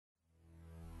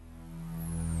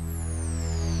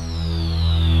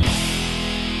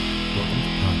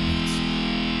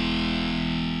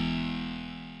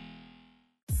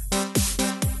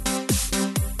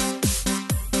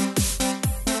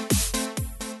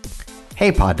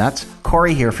Hey Podnuts,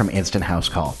 Corey here from Instant House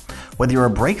Call. Whether you're a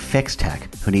break-fix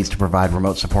tech who needs to provide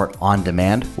remote support on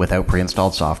demand without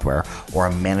pre-installed software, or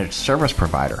a managed service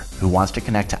provider who wants to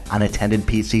connect to unattended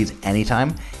PCs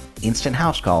anytime, Instant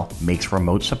House Call makes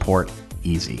remote support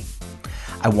easy.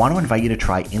 I want to invite you to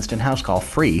try Instant House Call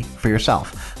free for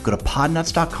yourself. Go to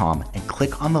podnuts.com and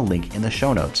click on the link in the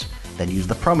show notes. Then use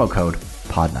the promo code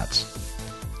PODNUTS.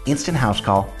 Instant House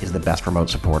Call is the best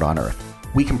remote support on earth.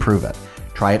 We can prove it.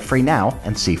 Try it free now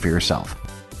and see for yourself.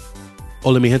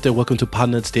 Hola mi gente, welcome to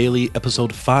Podnuts Daily,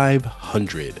 episode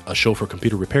 500, a show for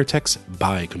computer repair techs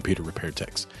by computer repair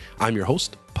techs. I'm your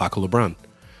host, Paco LeBron.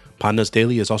 Podnuts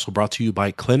Daily is also brought to you by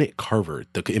Clinic Carver,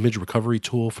 the image recovery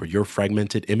tool for your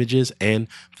fragmented images and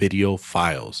video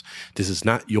files. This is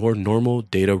not your normal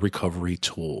data recovery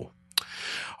tool.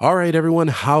 All right, everyone.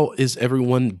 How is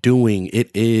everyone doing?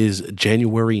 It is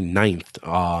January 9th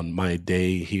on my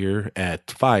day here at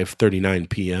 5:39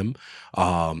 p.m.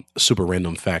 Super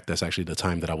random fact. That's actually the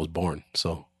time that I was born.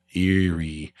 So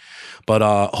eerie. But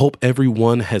hope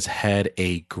everyone has had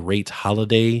a great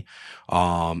holiday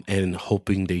and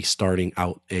hoping they starting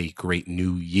out a great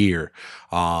new year.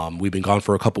 We've been gone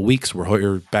for a couple weeks. We're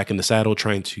here back in the saddle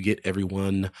trying to get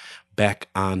everyone back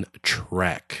on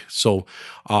track. So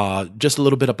just a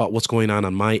little bit about what's going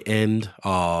on my end.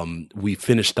 We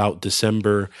finished out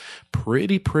December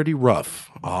pretty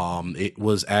rough. It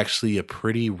was actually a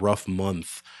pretty rough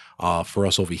month for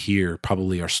us over here,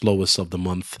 probably our slowest of the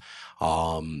month.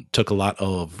 Took a lot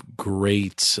of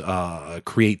great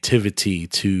creativity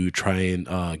to try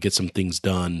and get some things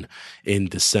done in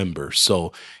December.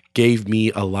 So gave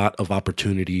me a lot of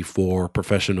opportunity for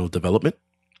professional development.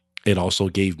 It also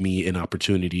gave me an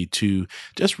opportunity to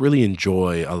just really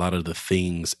enjoy a lot of the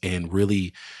things and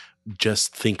really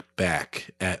just think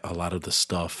back at a lot of the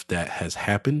stuff that has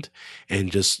happened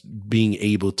and just being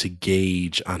able to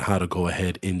gauge on how to go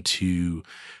ahead into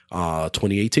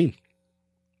 2018.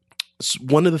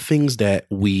 One of the things that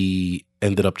we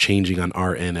ended up changing on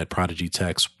our end at Prodigy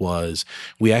Techs was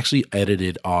we actually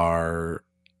edited our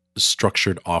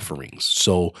structured offerings.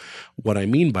 So what I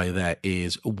mean by that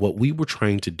is what we were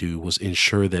trying to do was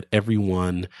ensure that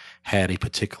everyone had a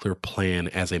particular plan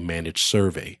as a managed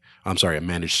service.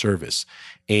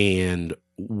 And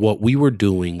what we were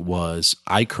doing was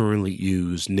I currently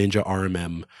use Ninja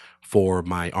RMM for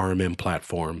my RMM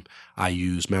platform. I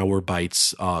use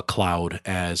Malwarebytes Cloud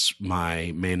as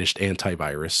my managed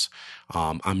antivirus.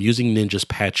 I'm using Ninja's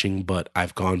patching, but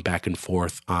I've gone back and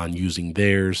forth on using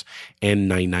theirs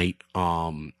and Ninite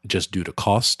just due to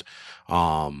cost.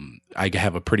 I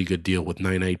have a pretty good deal with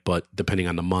Ninite, but depending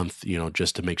on the month,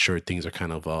 just to make sure things are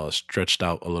kind of stretched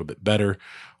out a little bit better,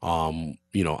 I'll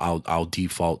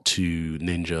default to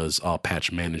Ninja's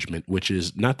patch management, which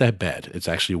is not that bad. It's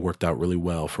actually worked out really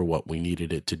well for what we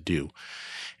needed it to do.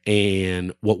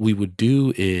 And what we would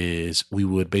do is we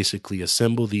would basically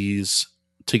assemble these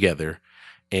together,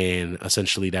 and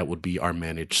essentially that would be our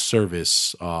managed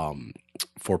service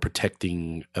for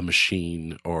protecting a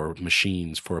machine or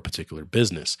machines for a particular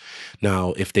business.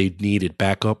 Now, if they needed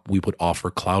backup, we would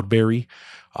offer Cloudberry,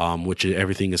 which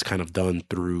everything is kind of done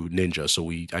through Ninja.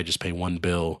 So I just pay one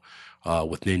bill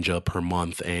with Ninja per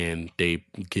month, and they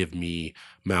give me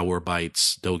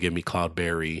Malwarebytes. They'll give me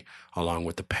Cloudberry along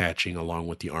with the patching, along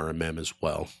with the RMM as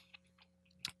well.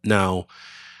 Now,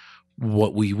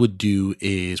 what we would do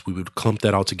is we would clump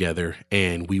that all together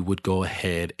and we would go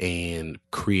ahead and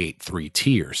create 3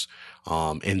 tiers.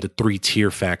 And the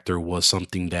 3-tier factor was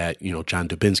something that, John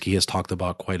Dubinsky has talked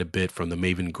about quite a bit from the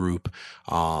Maven group,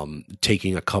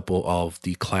 taking a couple of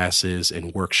the classes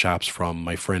and workshops from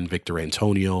my friend Victor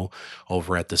Antonio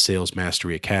over at the Sales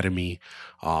Mastery Academy.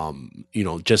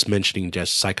 Just mentioning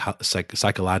just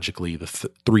psychologically, the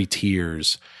 3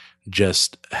 tiers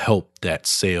just help that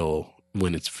sale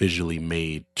when it's visually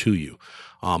made to you,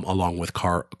 along with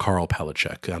Carl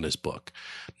Palachuk on his book.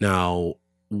 Now,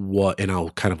 and I'll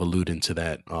kind of allude into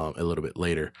that a little bit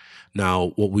later.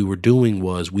 Now, what we were doing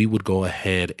was we would go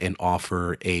ahead and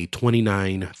offer a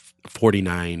 $29,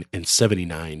 $49, and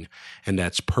 $79, and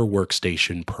that's per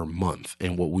workstation per month.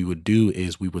 And what we would do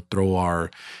is we would throw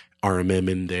our RMM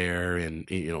in there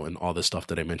and, and all the stuff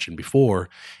that I mentioned before.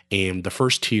 And the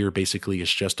first tier basically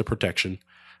is just a protection.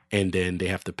 And then they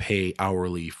have to pay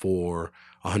hourly for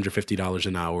 $150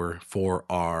 an hour for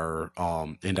our,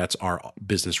 and that's our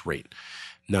business rate.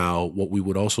 Now, what we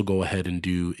would also go ahead and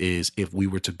do is if we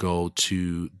were to go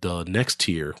to the next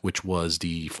tier, which was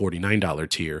the $49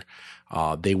 tier,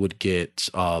 they would get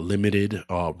limited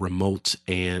remote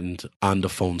and on the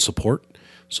phone support.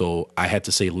 So I had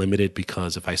to say limited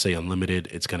because if I say unlimited,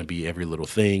 it's going to be every little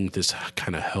thing. This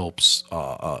kind of helps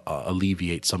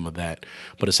alleviate some of that.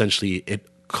 But essentially, it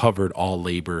covered all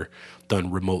labor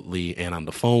done remotely and on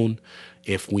the phone.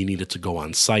 If we needed to go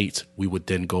on site, we would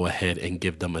then go ahead and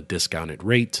give them a discounted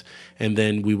rate. And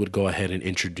then we would go ahead and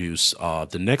introduce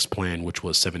the next plan, which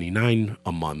was $79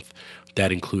 a month.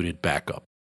 That included backup.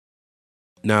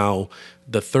 Now,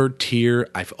 the third tier,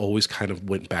 I've always kind of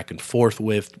went back and forth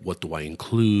with what do I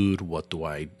include, what do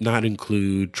I not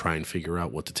include, try and figure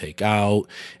out what to take out.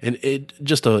 And it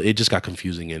just got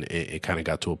confusing, and it kind of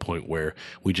got to a point where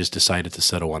we just decided to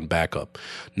settle on backup.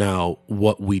 Now,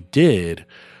 what we did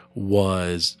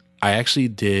was I actually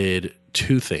did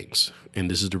two things, and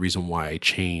this is the reason why I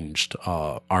changed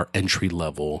our entry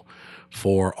level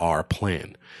for our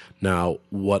plan. Now,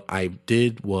 what I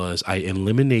did was I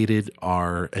eliminated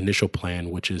our initial plan,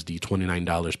 which is the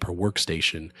 $29 per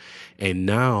workstation. And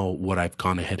now what I've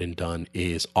gone ahead and done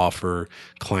is offer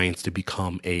clients to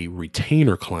become a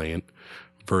retainer client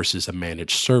versus a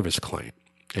managed service client.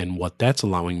 And what that's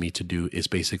allowing me to do is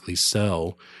basically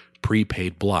sell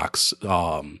prepaid blocks.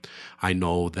 I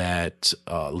know that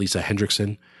Lisa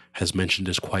Hendrickson has mentioned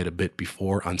this quite a bit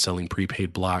before on selling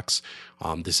prepaid blocks.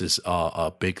 This is a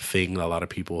big thing a lot of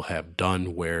people have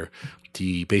done, where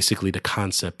basically the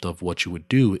concept of what you would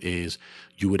do is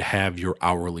you would have your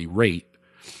hourly rate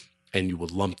and you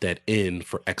would lump that in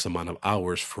for X amount of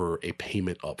hours for a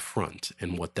payment up front.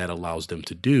 And what that allows them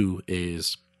to do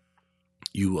is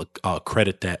you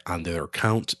credit that on their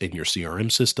account in your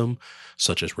CRM system,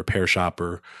 such as Repair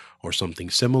Shopper or something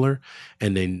similar.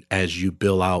 And then as you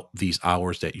bill out these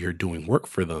hours that you're doing work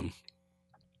for them,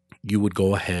 you would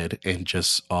go ahead and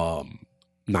just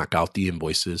knock out the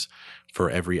invoices for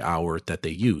every hour that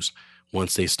they use.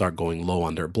 Once they start going low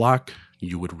on their block,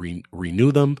 you would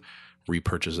renew them,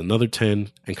 repurchase another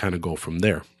 10, and kind of go from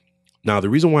there. Now, the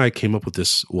reason why I came up with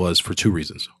this was for two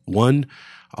reasons. One,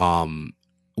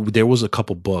 there was a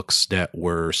couple books that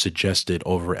were suggested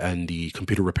over in the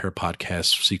Computer Repair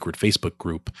Podcast secret Facebook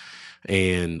group.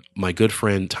 And my good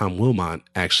friend Tom Wilmot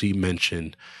actually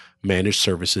mentioned Managed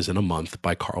Services in a Month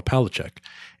by Carl Palachuk.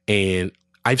 And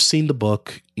I've seen the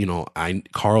book.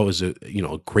 Carl is a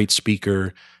great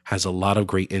speaker, has a lot of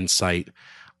great insight.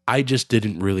 I just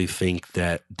didn't really think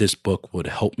that this book would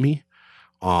help me,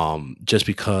 just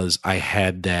because I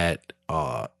had that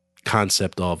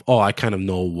concept of, I kind of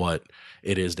know what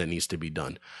it is that needs to be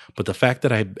done. But the fact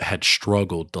that I had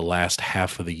struggled the last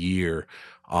half of the year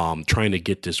trying to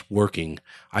get this working,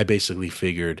 I basically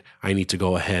figured I need to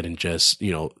go ahead and just,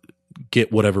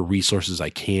 get whatever resources I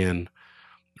can,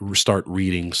 start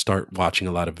reading, start watching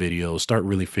a lot of videos, start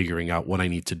really figuring out what I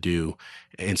need to do,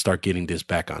 and start getting this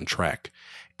back on track.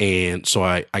 And so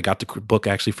I got the book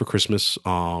actually for Christmas,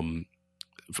 and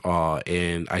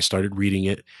I started reading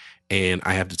it. And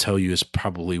I have to tell you, it's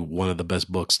probably one of the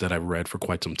best books that I've read for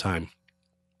quite some time.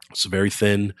 It's very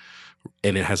thin,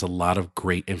 and it has a lot of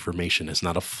great information. It's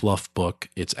not a fluff book.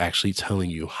 It's actually telling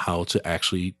you how to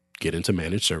actually get into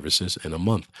managed services in a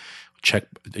month. Check,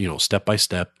 step by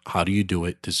step. How do you do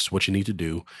it? This is what you need to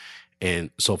do, and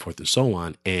so forth and so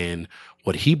on. And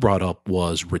what he brought up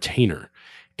was retainer,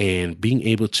 and being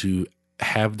able to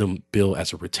have them bill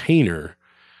as a retainer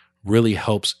really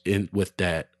helps with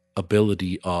that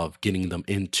ability of getting them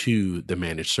into the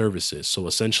managed services. So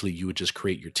essentially you would just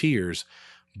create your tiers,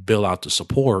 bill out the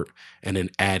support, and then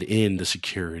add in the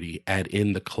security, add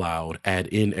in the cloud, add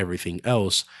in everything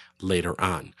else later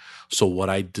on. So what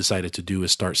I decided to do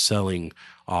is start selling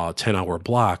 10-hour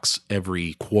blocks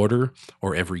every quarter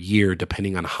or every year,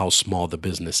 depending on how small the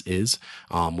business is,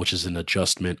 which is an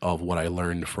adjustment of what I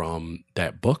learned from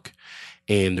that book.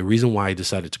 And the reason why I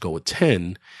decided to go with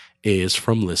 10 is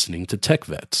from listening to Tech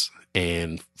Vets.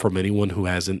 And from anyone who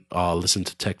hasn't listened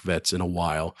to Tech Vets in a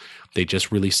while, they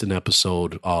just released an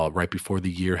episode right before the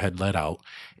year had let out.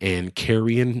 And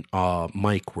Carrie and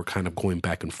Mike were kind of going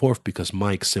back and forth because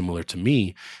Mike, similar to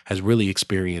me, has really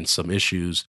experienced some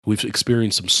issues. We've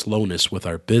experienced some slowness with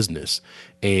our business.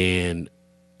 And,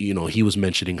 he was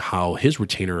mentioning how his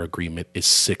retainer agreement is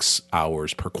 6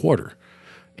 hours per quarter.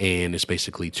 And it's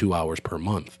basically 2 hours per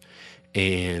month.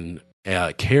 And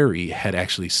Carrie had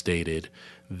actually stated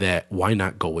that why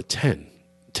not go with 10?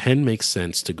 10 makes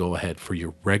sense to go ahead for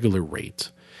your regular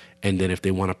rate. And then if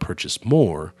they want to purchase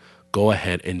more, go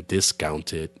ahead and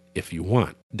discount it if you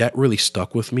want. that really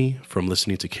stuck with me from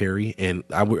listening to Carrie, and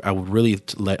I would really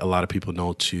let a lot of people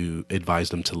know to advise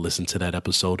them to listen to that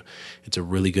episode. It's a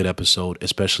really good episode,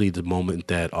 especially the moment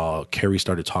that Carrie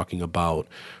started talking about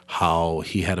how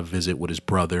he had a visit with his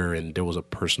brother, and there was a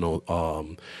personal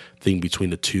thing between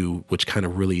the two, which kind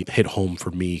of really hit home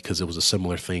for me because it was a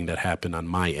similar thing that happened on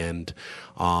my end.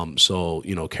 So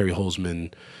Carrie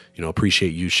Holzman,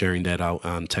 appreciate you sharing that out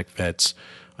on Tech Vets.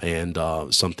 And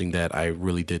something that I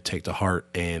really did take to heart.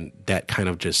 And that kind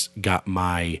of just got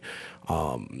my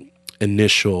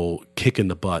initial kick in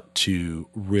the butt to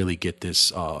really get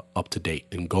this up to date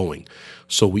and going.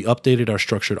 So we updated our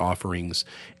structured offerings.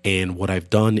 And what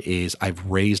I've done is I've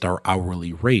raised our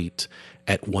hourly rate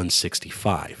at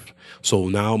 $165. So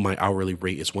now my hourly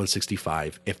rate is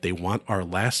 $165. If they want our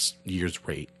last year's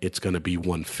rate, it's going to be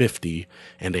 $150,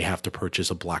 and they have to purchase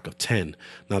a block of 10.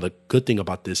 Now, the good thing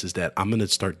about this is that I'm going to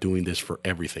start doing this for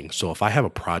everything. So if I have a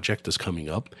project that's coming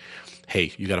up,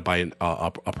 hey, you got to buy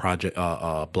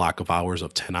a block of hours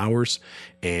of 10 hours,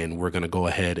 and we're going to go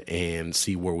ahead and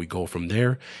see where we go from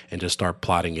there and just start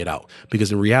plotting it out.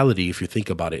 Because in reality, if you think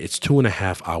about it, it's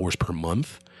 2.5 hours per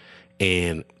month.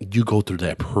 And you go through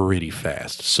that pretty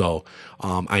fast. So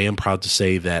I am proud to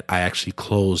say that I actually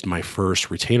closed my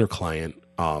first retainer client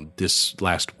this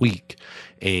last week.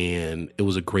 And it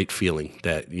was a great feeling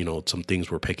that, some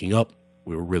things were picking up.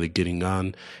 We were really getting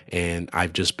on. And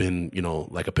I've just been,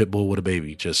 like a pit bull with a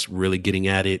baby, just really getting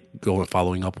at it,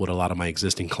 following up with a lot of my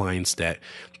existing clients that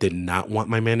did not want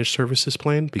my managed services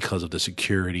plan because of the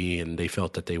security. And they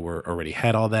felt that they already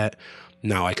had all that.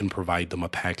 Now I can provide them a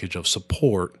package of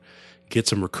support, get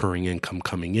some recurring income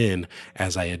coming in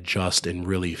as I adjust and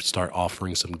really start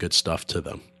offering some good stuff to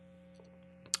them.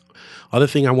 Other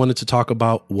thing I wanted to talk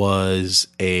about was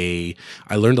I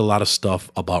learned a lot of stuff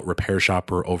about Repair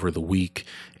Shopper over the week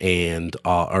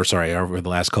over the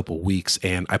last couple of weeks.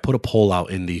 And I put a poll out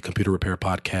in the Computer Repair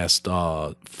Podcast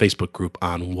Facebook group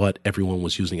on what everyone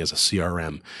was using as a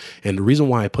CRM. And the reason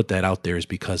why I put that out there is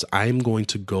because I'm going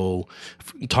to go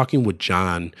talking with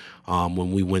John.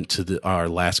 When we went to our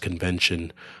last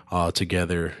convention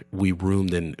together, we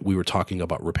roomed and we were talking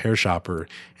about Repair Shopper.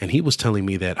 And he was telling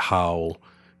me that how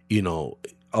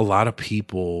a lot of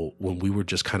people, when we were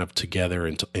just kind of together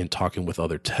and talking with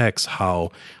other techs,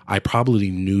 how I probably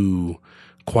knew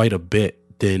quite a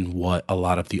bit than what a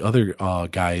lot of the other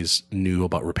guys knew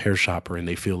about Repair Shopper. And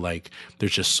they feel like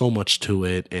there's just so much to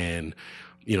it and,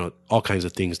 all kinds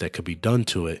of things that could be done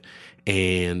to it.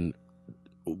 And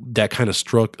that kind of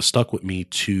stuck with me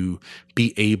to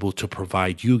be able to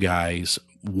provide you guys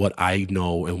what I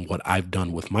know and what I've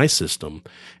done with my system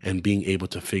and being able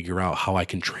to figure out how I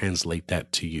can translate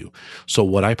that to you. So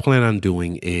what I plan on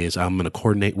doing is I'm going to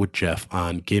coordinate with Jeff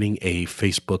on getting a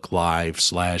Facebook Live /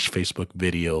 Facebook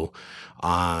video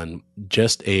on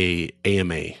just a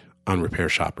AMA on Repair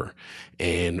Shopper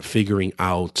and figuring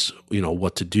out,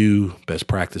 what to do, best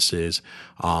practices,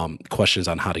 questions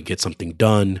on how to get something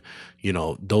done.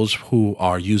 Those who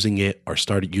are using it or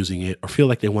started using it or feel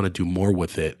like they want to do more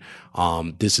with it.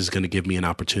 This is going to give me an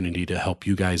opportunity to help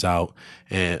you guys out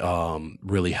and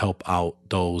really help out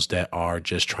those that are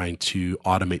just trying to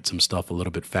automate some stuff a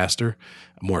little bit faster,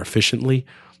 more efficiently.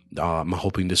 I'm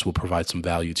hoping this will provide some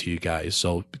value to you guys.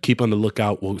 So keep on the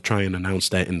lookout. We'll try and announce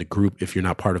that in the group. If you're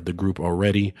not part of the group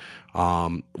already,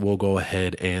 we'll go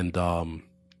ahead and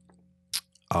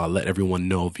let everyone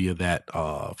know via that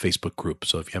Facebook group.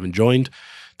 So if you haven't joined,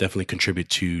 definitely contribute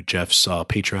to Jeff's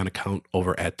Patreon account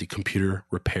over at the Computer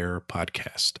Repair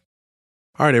Podcast.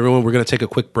 All right, everyone, we're going to take a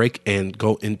quick break and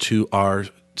go into our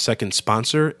second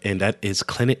sponsor, and that is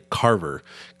Clinic Carver.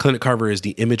 Clinic Carver is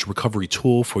the image recovery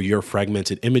tool for your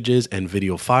fragmented images and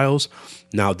video files.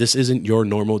 Now, this isn't your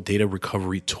normal data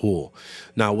recovery tool.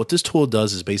 Now, what this tool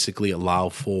does is basically allow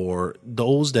for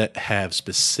those that have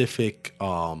specific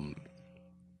file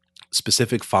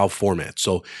formats.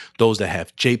 So those that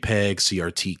have JPEG,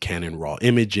 CRT, Canon RAW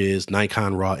images,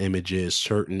 Nikon RAW images,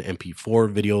 certain MP4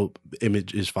 video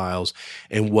images files.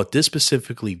 And what this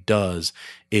specifically does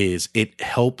is it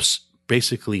helps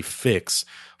basically fix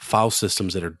file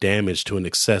systems that are damaged to an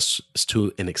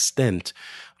extent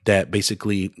that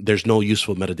basically there's no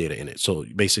useful metadata in it. So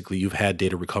basically you've had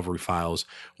data recovery files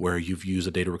where you've used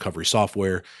a data recovery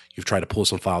software, you've tried to pull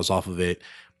some files off of it,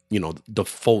 the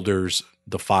folders,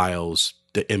 the files,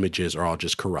 the images are all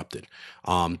just corrupted.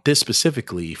 This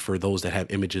specifically for those that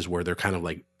have images where they're kind of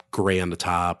like gray on the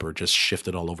top or just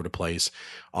shifted all over the place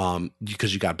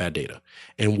because you got bad data.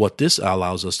 And what this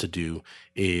allows us to do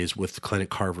is with Clinic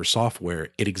Carver software,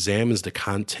 it examines the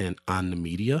content on the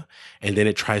media and then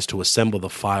it tries to assemble the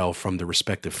file from the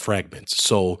respective fragments.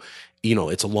 So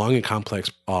it's a long and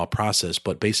complex process,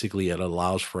 but basically it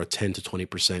allows for a 10 to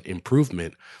 20%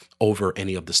 improvement over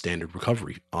any of the standard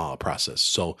recovery process.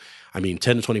 So, I mean,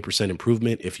 10 to 20%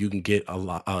 improvement, if you can get a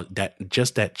lot,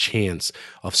 that chance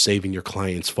of saving your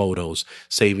clients' photos,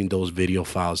 saving those video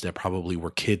files that probably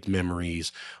were kid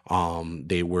memories,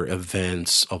 they were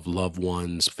events of loved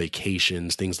ones,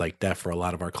 vacations, things like that for a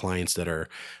lot of our clients that are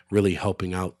really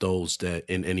helping out those that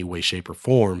in any way, shape, or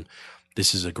form.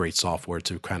 This is a great software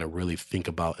to kind of really think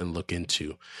about and look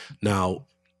into. Now,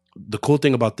 the cool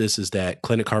thing about this is that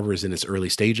Clinic Carver is in its early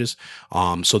stages.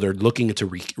 So they're looking into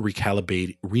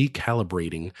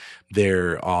recalibrating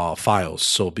their files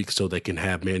so they can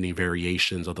have many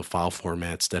variations of the file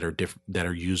formats that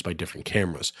are used by different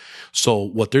cameras. So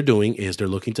what they're doing is they're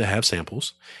looking to have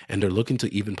samples, and they're looking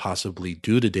to even possibly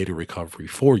do the data recovery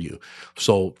for you.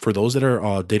 So for those that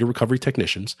are data recovery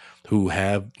technicians who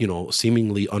have,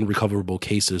 seemingly unrecoverable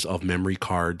cases of memory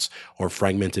cards or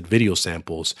fragmented video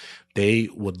samples, they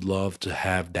would love to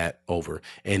have that over.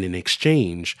 And in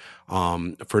exchange,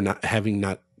 for for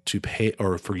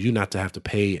you not to have to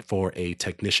pay for a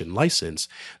technician license,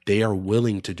 they are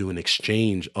willing to do an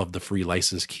exchange of the free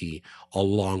license key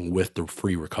along with the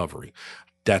free recovery.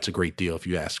 That's a great deal if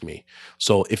you ask me.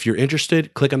 So if you're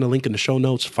interested, click on the link in the show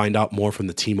notes, find out more from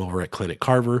the team over at Clinic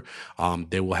Carver.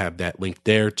 They will have that link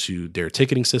there to their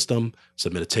ticketing system.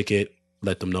 Submit a ticket,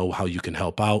 let them know how you can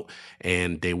help out,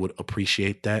 and they would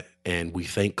appreciate that. And we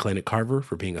thank Clinic Carver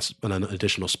for being an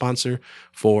additional sponsor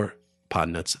for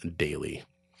Podnuts Daily.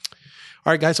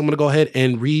 All right, guys, I'm going to go ahead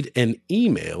and read an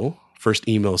email. First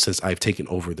email since I've taken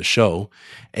over the show,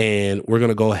 and we're going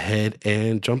to go ahead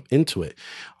and jump into it.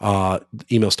 The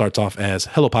email starts off as,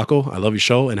 "Hello, Paco. I love your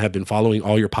show and have been following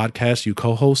all your podcasts you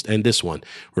co-host and this one,"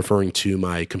 referring to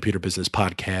my computer business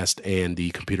podcast and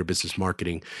the computer business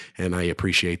marketing. And I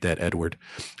appreciate that, Edward.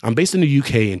 "I'm based in the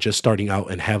UK and just starting out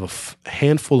and have a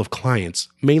handful of clients,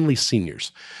 mainly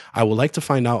seniors. I would like to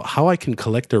find out how I can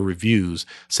collect their reviews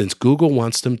since Google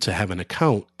wants them to have an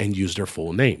account and use their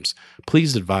full names.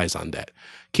 Please advise on that.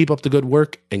 Keep up the good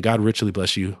work and God richly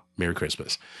bless you. Merry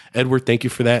Christmas." Edward, thank you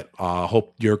for that.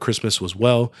 Hope your Christmas was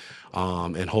well,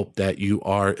 and hope that you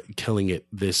are killing it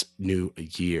this new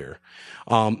year.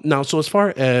 Now, so as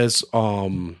far as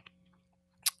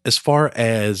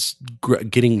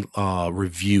getting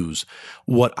reviews,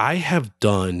 what I have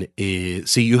done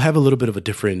is, see, you have a little bit of a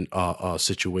different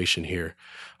situation here.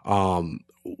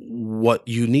 What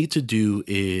you need to do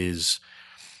is,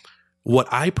 what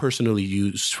I personally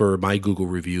use for my Google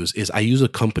reviews is I use a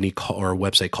company or a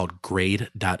website called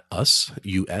grade.us,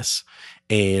 US.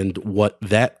 And what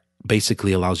that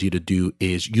basically allows you to do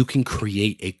is you can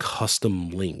create a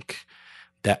custom link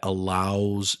that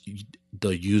allows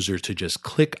the user to just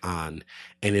click on,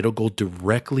 and it'll go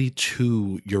directly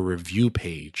to your review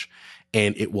page,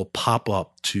 and it will pop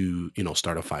up to,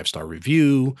 start a 5-star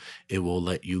review. It will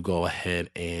let you go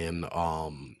ahead and,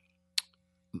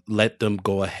 let them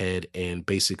go ahead and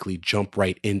basically jump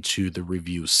right into the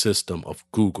review system of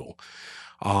Google.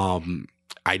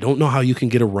 I don't know how you can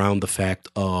get around the fact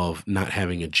of not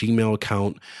having a Gmail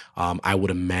account. I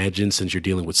would imagine since you're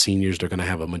dealing with seniors, they're going to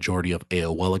have a majority of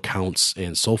AOL accounts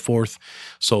and so forth.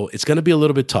 So it's going to be a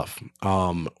little bit tough.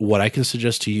 What I can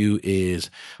suggest to you is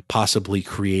possibly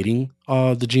creating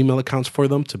the Gmail accounts for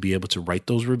them to be able to write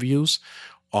those reviews.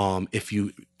 If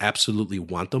you absolutely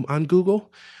want them on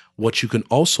Google. What you can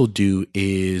also do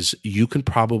is you can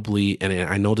probably, and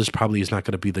I know this probably is not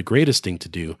going to be the greatest thing to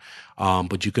do,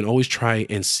 but you can always try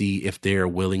and see if they're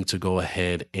willing to go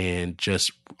ahead and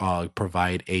just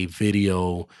provide a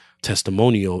video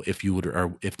testimonial if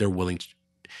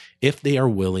they are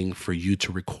willing for you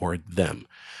to record them.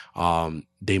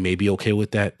 They may be okay with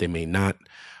that. They may not.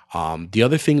 The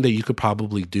other thing that you could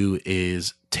probably do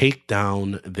is take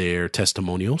down their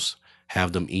testimonials,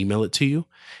 have them email it to you.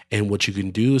 And what you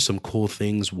can do is some cool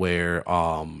things where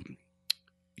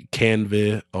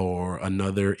Canva or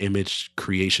another image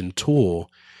creation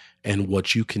tool, and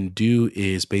what you can do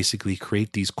is basically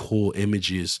create these cool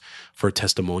images for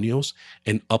testimonials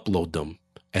and upload them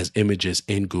as images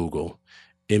in Google,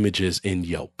 images in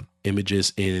Yelp,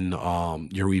 images in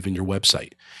your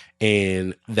website.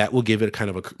 And that will give it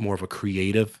kind of more of a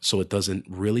creative, so it doesn't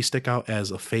really stick out as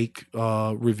a fake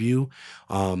review.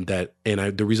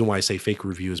 The reason why I say fake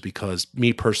review is because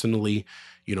me personally,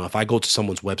 if I go to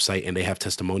someone's website and they have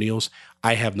testimonials,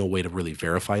 I have no way to really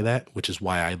verify that, which is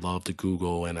why I love the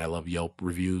Google and I love Yelp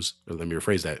reviews. Let me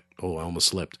rephrase that. Oh, I almost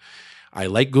slipped. I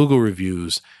like Google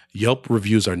reviews. Yelp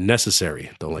reviews are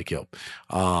necessary. Don't like Yelp.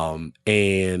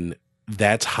 And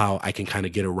that's how I can kind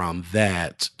of get around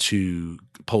that to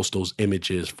post those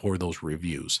images for those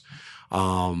reviews.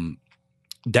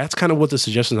 that's kind of what the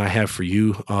suggestions I have for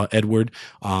you, Edward.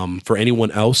 For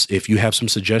anyone else, if you have some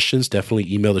suggestions,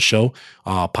 definitely email the show,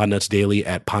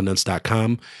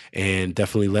 podnutsdaily@podnuts.com, and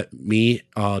definitely let me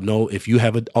know if you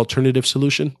have an alternative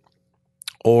solution,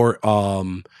 or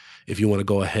if you want to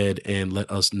go ahead and let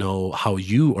us know how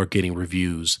you are getting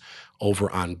reviews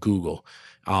over on Google.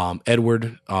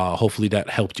 Edward, hopefully that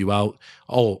helped you out.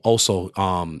 Oh, also,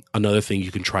 another thing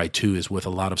you can try too is with a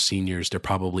lot of seniors, they're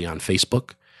probably on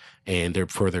Facebook, and they're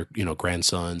for their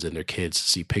grandsons and their kids to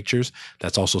see pictures.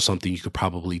 That's also something you could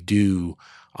probably do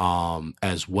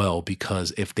as well,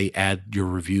 because if they add your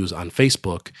reviews on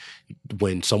Facebook,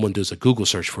 when someone does a Google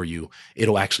search for you,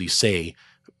 it'll actually say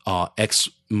X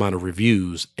amount of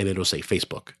reviews, and it'll say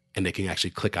Facebook, and they can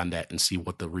actually click on that and see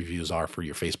what the reviews are for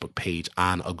your Facebook page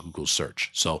on a Google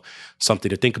search. So something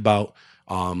to think about.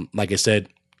 Like I said,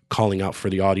 calling out for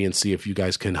the audience, see if you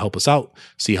guys can help us out,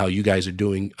 see how you guys are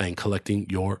doing and collecting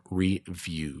your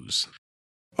reviews.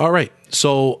 All right.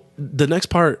 So the next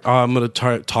part I'm going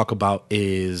to talk about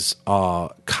is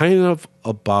kind of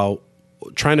about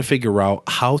trying to figure out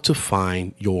how to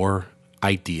find your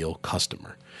ideal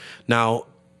customer. Now,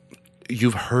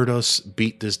 you've heard us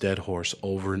beat this dead horse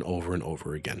over and over and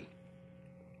over again.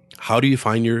 How do you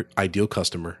find your ideal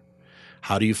customer?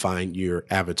 How do you find your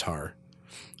avatar?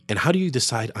 And how do you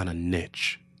decide on a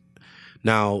niche?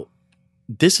 Now,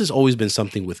 this has always been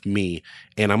something with me,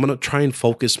 and I'm going to try and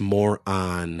focus more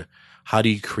on how do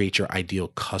you create your ideal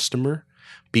customer,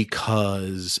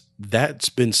 because that's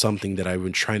been something that I've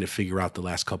been trying to figure out the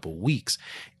last couple of weeks.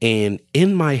 And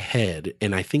in my head,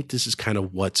 and I think this is kind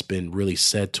of what's been really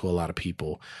said to a lot of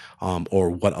people, or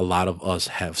what a lot of us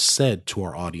have said to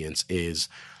our audience, is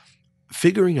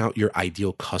figuring out your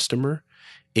ideal customer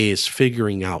is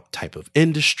figuring out type of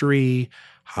industry,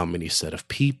 how many set of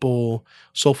people,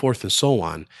 so forth and so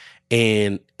on.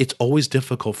 And it's always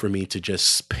difficult for me to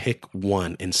just pick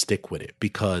one and stick with it,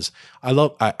 because I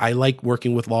like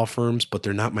working with law firms, but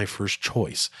they're not my first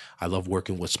choice. I love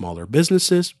working with smaller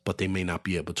businesses, but they may not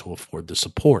be able to afford the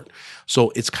support.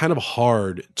 So it's kind of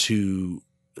hard to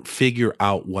figure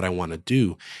out what I want to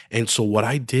do. And so what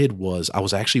I did was I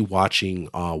was actually watching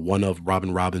one of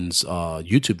Robin Robbins'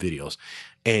 YouTube videos,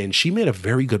 and she made a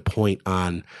very good point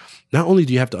on not only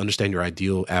do you have to understand your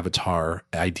ideal avatar,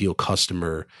 ideal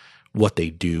customer, what they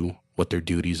do, what their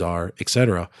duties are,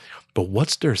 etc., but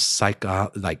what's their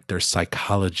their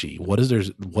psychology? What is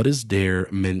their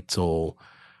mental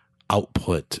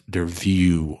output, their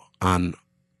view on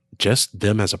just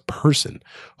them as a person?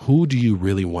 Who do you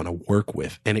really want to work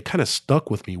with? And it kind of stuck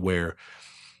with me, where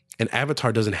an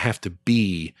avatar doesn't have to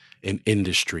be an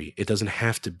industry. It doesn't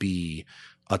have to be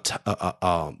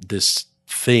this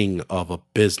thing of a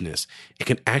business. It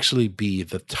can actually be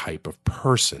the type of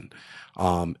person,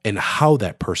 and how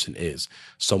that person is.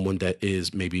 Someone that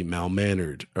is maybe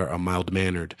mild-mannered,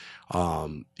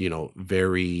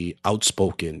 very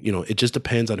outspoken. It just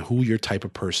depends on who your type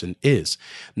of person is.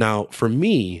 Now, for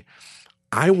me,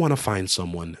 I want to find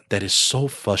someone that is so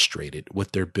frustrated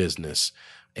with their business,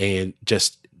 and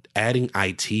just adding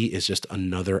IT is just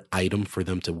another item for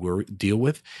them to deal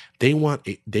with. They want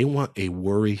a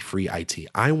worry-free IT.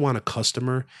 I want a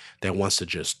customer that wants to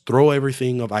just throw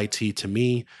everything of IT to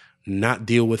me, not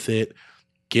deal with it,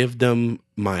 give them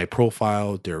my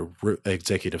profile, their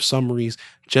executive summaries,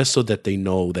 just so that they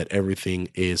know that everything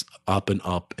is up and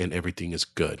up and everything is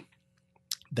good.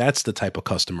 That's the type of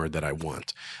customer that I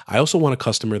want. I also want a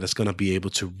customer that's going to be able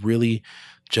to really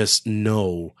just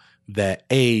know that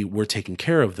we're taking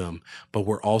care of them, but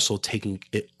we're also taking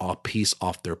a piece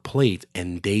off their plate,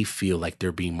 and they feel like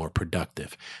they're being more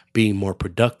productive. Being more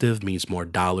productive means more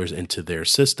dollars into their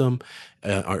system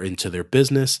or into their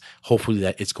business. Hopefully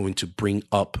that it's going to bring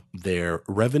up their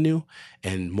revenue,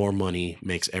 and more money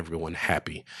makes everyone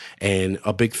happy. And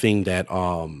a big thing that,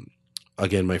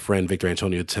 again, my friend Victor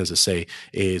Antonio tends to say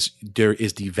is there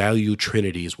is the value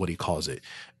trinity, is what he calls it.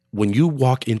 When you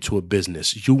walk into a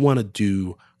business, you want to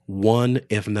do one,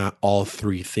 if not all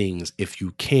three things, if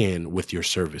you can, with your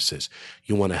services.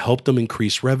 You want to help them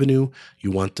increase revenue, you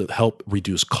want to help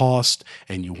reduce cost,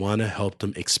 and you want to help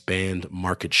them expand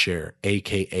market share,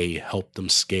 aka help them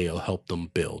scale, help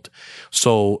them build.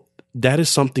 So that is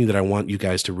something that I want you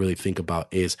guys to really think about,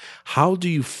 is how do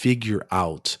you figure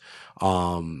out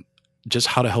just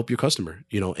how to help your customer,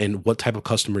 and what type of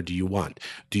customer do you want?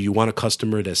 Do you want a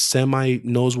customer that semi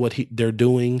knows what they're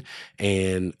doing,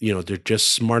 and, they're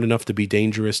just smart enough to be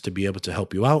dangerous to be able to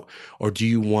help you out? Or do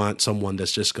you want someone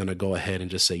that's just going to go ahead and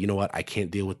just say, you know what, I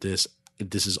can't deal with this.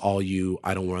 This is all you.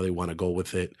 I don't really want to go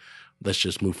with it. let's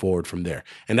just move forward from there.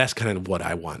 And that's kind of what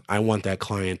I want. I want that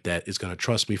client that is going to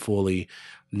trust me fully,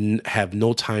 have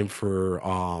no time for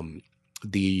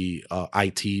the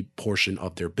IT portion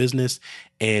of their business,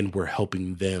 and we're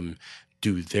helping them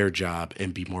do their job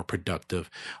and be more productive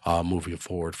moving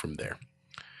forward from there.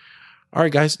 All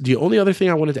right, guys, the only other thing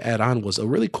I wanted to add on was a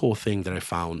really cool thing that I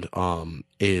found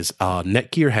is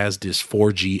Netgear has this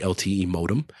 4G LTE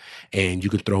modem, and you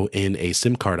can throw in a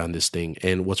SIM card on this thing.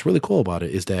 And what's really cool about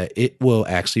it is that it will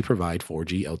actually provide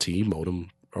 4G LTE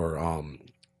modem or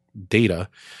data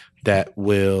that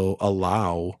will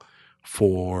allow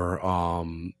for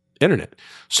internet.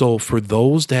 So for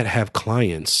those that have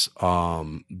clients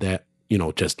that, you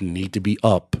know, just need to be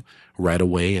up right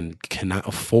away and cannot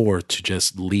afford to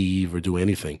just leave or do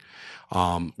anything.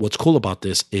 What's cool about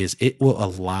this is it will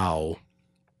allow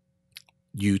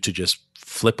you to just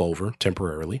flip over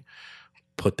temporarily,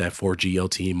 put that 4G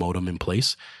LTE modem in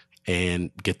place,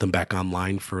 and get them back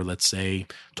online for, let's say,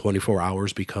 24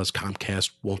 hours because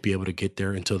Comcast won't be able to get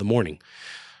there until the morning.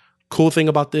 Cool thing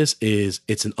about this is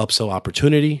it's an upsell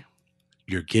opportunity.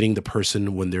 You're getting the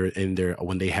person when they're in there,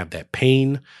 when they have that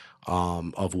pain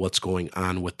of what's going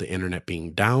on with the internet being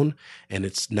down, and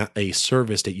it's not a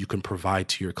service that you can provide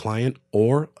to your client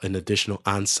or an additional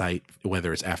on-site,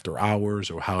 whether it's after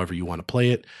hours or however you want to play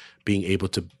it, being able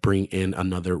to bring in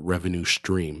another revenue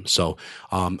stream. So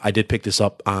I did pick this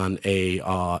up on a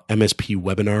MSP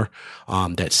webinar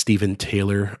that Steve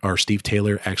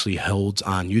Taylor actually holds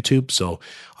on YouTube. So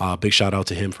big shout out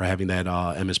to him for having that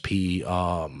MSP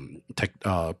tech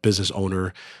business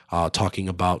owner talking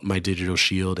about My Digital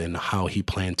Shield and how he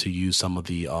planned to use some of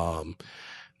the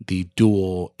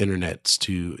dual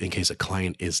internets in case a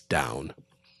client is down.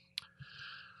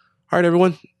 All right,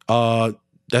 everyone.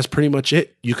 That's pretty much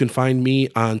it. You can find me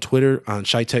on Twitter, on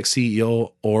ShyTech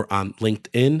CEO, or on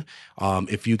LinkedIn.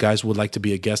 If you guys would like to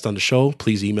be a guest on the show,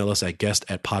 please email us at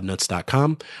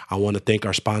guest@podnuts.com. I want to thank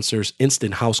our sponsors,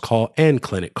 Instant House Call and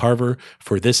Clinic Carver,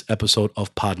 for this episode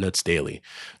of Podnuts Daily.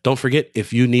 Don't forget,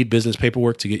 if you need business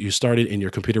paperwork to get you started in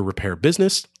your computer repair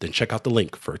business, then check out the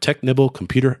link for TechNibble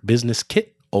Computer Business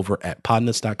Kit over at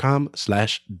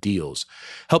podnuts.com/deals.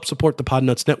 Help support the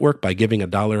Podnuts Network by giving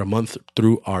 $1 a month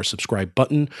through our subscribe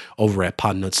button over at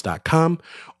podnuts.com.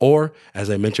 Or, as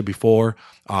I mentioned before,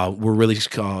 we're really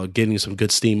getting some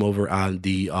good steam over on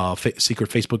the secret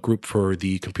Facebook group for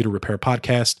the Computer Repair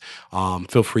Podcast.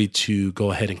 Feel free to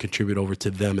go ahead and contribute over to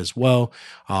them as well.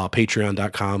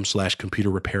 Patreon.com/Computer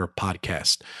Repair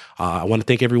Podcast. I want to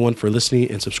thank everyone for listening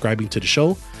and subscribing to the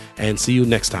show, and see you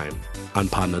next time on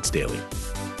Podnuts Daily.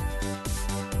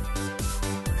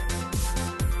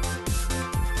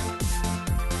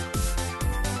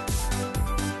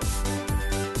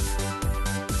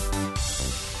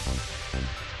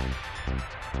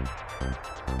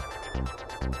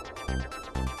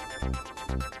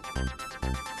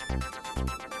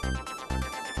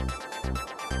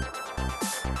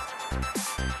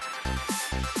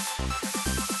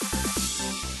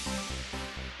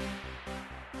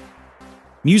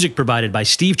 Music provided by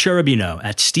Steve Cherubino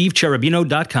at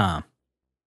stevecherubino.com.